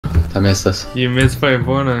I missed this. You missed playing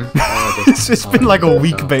Fortnite. It's been like a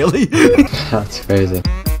week, Bailey. That's crazy.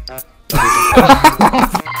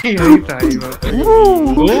 I hate that,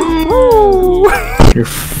 You're a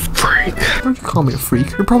freak. Don't you call me a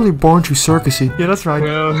freak? You're probably born too circusy. Yeah, that's right.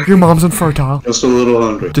 Well, Your mom's infertile. Just a little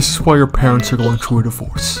hungry. This is why your parents are going through a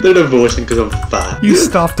divorce. They're divorcing because I'm fat. You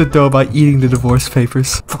stopped it though by eating the divorce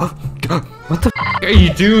papers. what the f are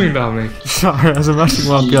you doing, Dominic? Sorry, as I'm actually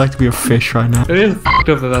what it'd be like to be a fish right now. It is f***ed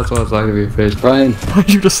up that that's what it's like to be a fish. Brian. Why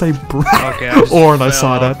did you just say brat? Okay, I just Or and I fell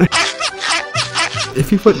saw off. that. If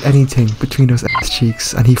you put anything between those ass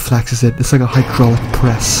cheeks and he flexes it, it's like a hydraulic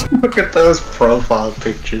press. Look at those profile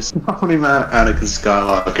pictures. Omni Man, Anakin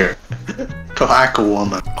Skywalker. Black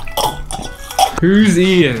woman. Who's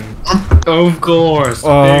Ian? Of course.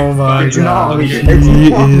 Oh my It's god. not me. He It's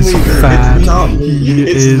not is me. fat. It's not me. He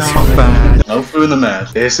It's is not me. fat. No food in the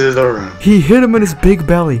mouth. This is the room. He hit him in his big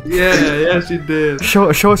belly. Yeah, yes you did. Show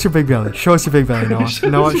us your big belly. Show us your big belly, Noah.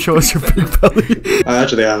 Noah, show us your big belly. I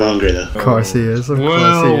actually am hungry though. Of course he is. Of course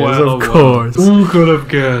Well, he is. well, Of course. Who could have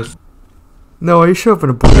guessed? Noah, you show up in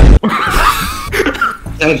a book.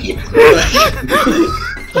 Thank you.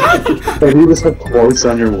 Have you just have quotes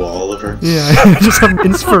on your wall of her? Yeah, just some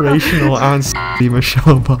inspirational and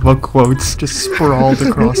Michelle Obama quotes just sprawled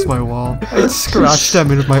across my wall. I scratched them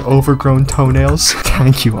into my overgrown toenails.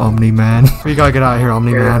 Thank you, Omni-Man. We gotta get out of here,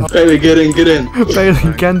 Omni-Man. Baby, get in, get in.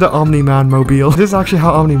 Bailey, get in the Omni-Man mobile. This is actually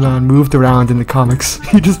how Omni-Man moved around in the comics.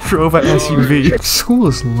 He just drove an SUV. School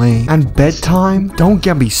is lame. And bedtime? Don't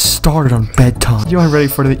get me started on bedtime. You aren't ready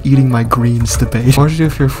for the eating my greens debate. What would you do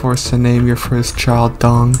if you're forced to name your first child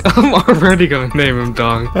Dong? I'm already gonna name him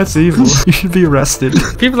Dong. That's evil. You should be arrested.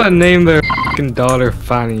 People that name their f***ing daughter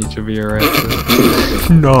Fanny should be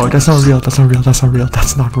arrested. No, that's not real. That's not real. That's not real.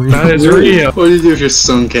 That's not real. That is real. What would you do if your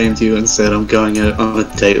son came to you and said, I'm going out on a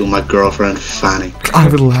date with my girlfriend Fanny? I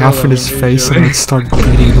would laugh in his face and I'd start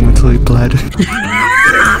beating him until he bled.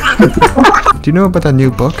 Do you know about that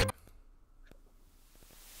new book?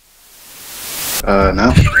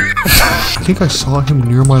 No. I think I saw him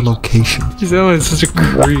near my location. You sound like such a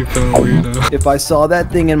creep and a weirdo. If I saw that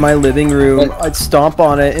thing in my living room, I'd stomp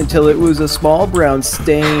on it until it was a small brown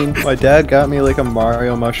stain. My dad got me like a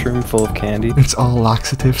Mario mushroom full of candy. It's all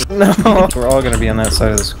laxatives. No, we're all gonna be on that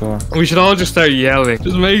side of the school. We should all just start yelling.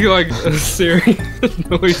 Just make like a series of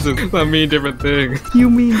noises that mean different things. You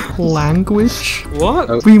mean language?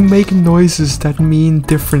 What? We make noises that mean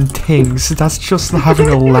different things. That's just having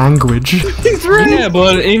a language. Yeah,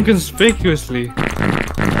 but inconspicuously.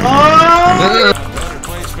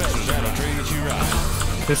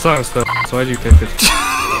 This song's so why'd you pick it?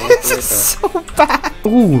 This is so bad.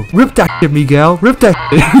 Ooh, rip that shit, Miguel. Rip that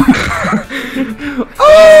shit.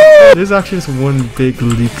 Oh! There's actually just one big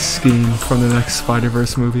leak scheme from the next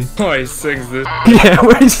Spider-Verse movie. Oh, he sings this. Yeah,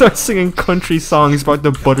 where he starts singing country songs about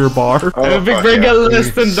the butter bar. Big Brian get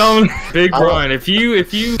less than Dominic. Big Brian, if you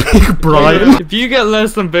Big Brian. if you get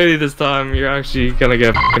less than Billy this time, you're actually gonna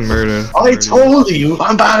get f***ing murdered. I told you,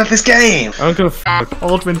 I'm bad at this game. I don't give a f***.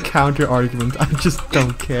 Altman counter argument. I just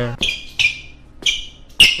don't care.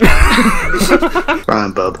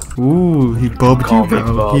 Brian Bub. Ooh, he bubbed Call you, me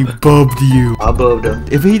bro. Bub. He bubbed you. I bubbed him.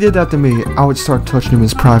 If he did that to me, I would start touching him in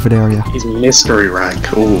his private area. He's mystery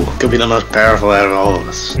rank. Ooh, could be the most powerful out of all of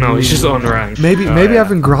us. No, he's just unranked. Maybe I've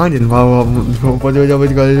been grinding.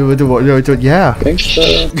 Yeah. Think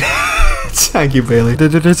so. Thank you, Bailey.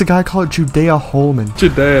 There's a guy called Judea Holman.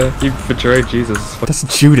 Judea, he betrayed Jesus. That's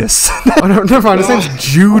Judas. Oh, no, never mind. His name's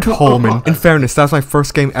Jude Holman. In fairness, that was my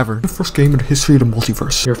first game ever. The first game in the history of the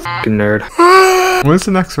multiverse. You're a f***ing nerd. When's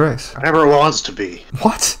the next race? Never wants to be.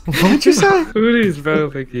 What? What did you say? Who do these people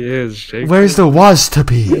think he is, Jake? Where's the was to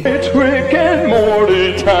be? It's Rick and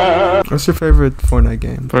Morty time. What's your favorite Fortnite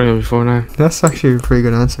game? Probably Fortnite. That's actually a pretty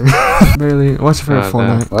good answer. Bailey, what's your favorite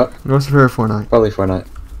Fortnite? What? What's your favorite Fortnite? Probably Fortnite.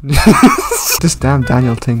 This damn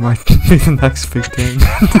Daniel thing might be the next big thing.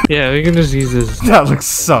 Yeah, we can just use this. That looks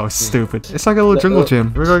so stupid. It's like a little jungle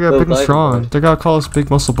gym. We're gonna get big and strong. They gotta call us big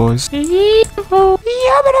muscle boys. That's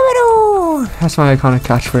my iconic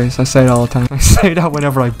catchphrase. I say it all the time. I say that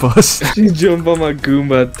whenever I bust. She jump on my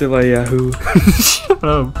Goomba till I Yahoo. Shut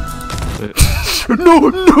up.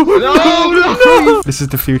 No. This is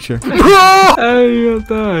the future. Hey, you'll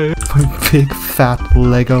die. My big fat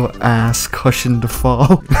Lego ass cushioned to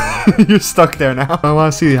fall. You're stuck there now. I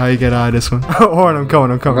want to see how you get out of this one. Oh, I'm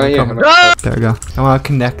coming. Right here. There we go. I want to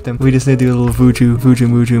connect them. We just need to do a little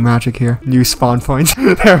voodoo magic here. New spawn point.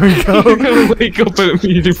 There we go. You're gonna wake up and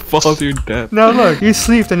immediately fall to your death. No, look. You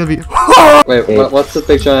sleep, then it'll be... Wait, what's the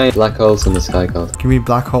big giant black holes in the sky called? You mean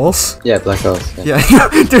black holes? Yeah, black holes. Yeah.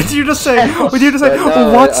 Did you just say... Would you just say,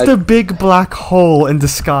 No, what's the big black hole in the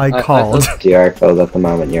sky called? DR code at the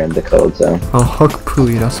moment, you're in the code zone. Oh, hook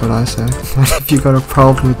pooey, that's what I say. If you got a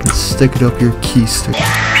problem, you can stick it up your keister.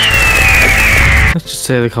 Let's just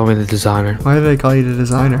say they call me the designer. Why do they call you the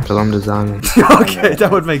designer? Because I'm designing. Okay, that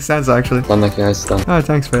would make sense actually. Fun like nice stuff. Alright,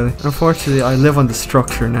 thanks Bailey. Unfortunately, I live on the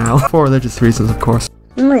structure now. For religious reasons, of course.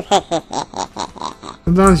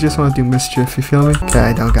 Sometimes you just want to do mischief, you feel me? Okay,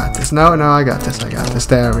 I don't got this. No, I got this,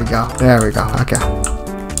 There we go. Okay.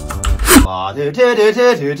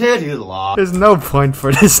 There's no point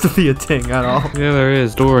for this to be a thing at all. Yeah, there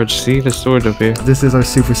is. Storage. See the storage up here. This is our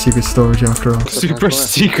super secret storage after all. Super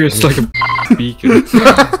secret. It's like a beacon.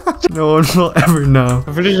 No one will ever know.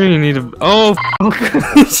 I'm pretty sure you need a. Oh,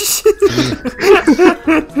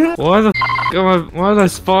 why the why did I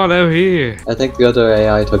spawn out here? I think the other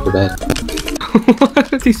AI took the bed.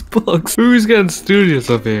 What are these bugs? Who's getting studios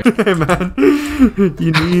up here? Hey man,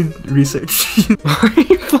 you need research. Why are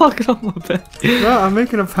you blocking up my bed? No, I'm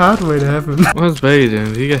making a pathway to heaven. What's Baby doing?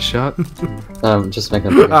 Did he get shot? Just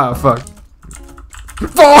making a Ah, fuck.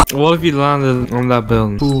 What if you landed on that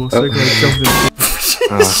building? Cool, so I jumped in.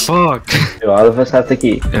 Ah, fuck. Do all of us have the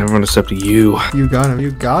key? Everyone except you. You got him.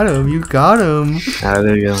 Ah,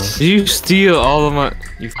 there you go. Did you steal all of my...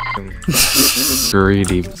 You f***ing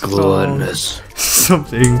greedy gluttonous.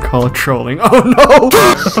 Something called trolling. Oh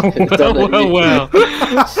no! well.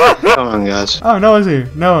 Come on, guys. Oh, Noah's here.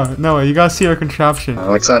 Noah, you gotta see our contraption.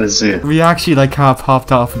 I'm excited to see it. We actually like kind of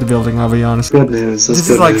popped off of the building, I'll be honest. Good news. This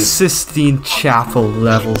is like Sistine Chapel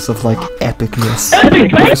levels of like epicness.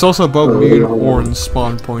 It's also above me Orange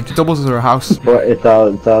spawn point. It doubles as our house. But it's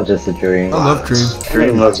all just a dream. I love Dream.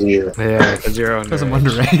 Dream loves you. Yeah, because you're on Because I'm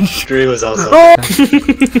underage. Dream was also. I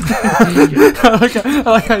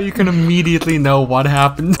like how you can immediately know what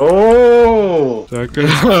happened. Oh! Pretty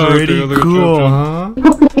cool, huh?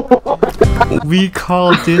 We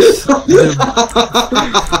call this the...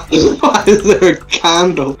 Why is there a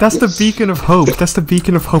candle? That's the beacon of hope. That's the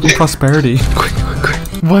beacon of hope and prosperity. Quick.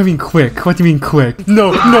 What do you mean quick? What do you mean quick?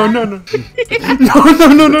 No. No. You can't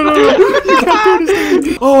do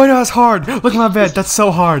this. Oh, I know, it's hard. Look at my bed. That's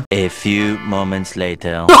so hard. A few moments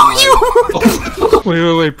later.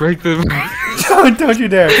 Wait, break the... Don't you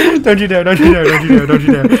dare. Don't you dare.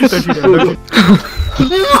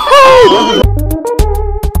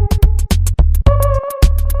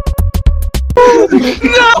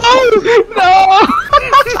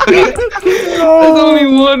 There's only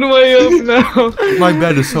one way up now. My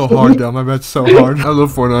bed is so hard though. My bed's so hard. I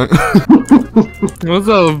love Fortnite. What's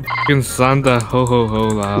that fucking Santa ho ho ho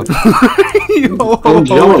laugh?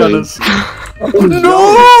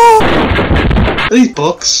 No! These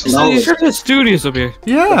books. You sure there's studios up here?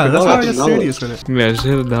 Yeah, that's why I got No. studious with it. Yeah, just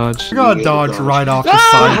hit a dodge. I gotta dodge right off the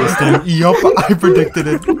side of this thing. Yup, I predicted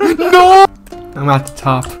it. No! I'm at the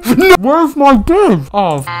top. No! Where's my bed?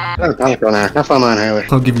 Oh, Have fun on Harley.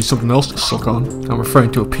 I'll give you something else to suck on. I'm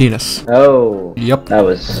referring to a penis. Oh, Yep. that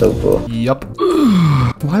was so cool. Yep.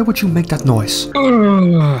 Why would you make that noise?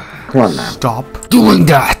 Come on now. Stop doing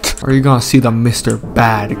that! Or are you gonna see the Mr.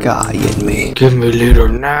 Bad Guy in me? Give me leader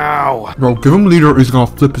now. Bro, give him leader, he's gonna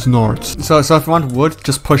flip his nards. So if you want wood,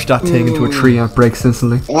 just push that thing into a tree and it breaks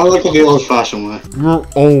instantly. I like it the old-fashioned way. You're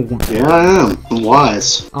old. Yeah, I am. I'm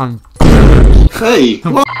wise. I'm Hey!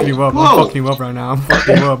 fucking you up. Whoa. I'm fucking you up right now. I'm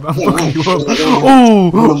fucking you up. I'm fucking you up.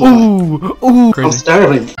 Oh! I'm Crazy.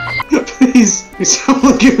 starving. Please,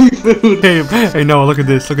 someone give me food. Hey, Noah, look at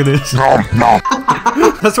this.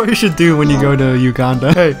 That's what you should do when you go to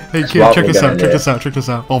Uganda. Hey, kid, check this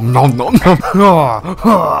out. Oh, no.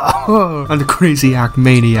 I'm the crazy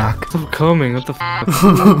maniac. I'm coming. What the f?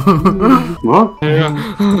 What?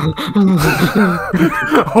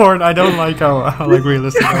 Horn, I don't like how like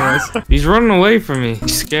realistic that was. He's running away from me.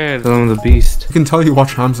 He's scared. I'm the beast. You can tell you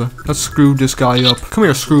watch Hamza. Let's screw this guy up. Come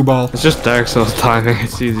here, screwball. It's just Dark Souls timing.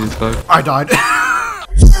 It's easy as fuck. I died.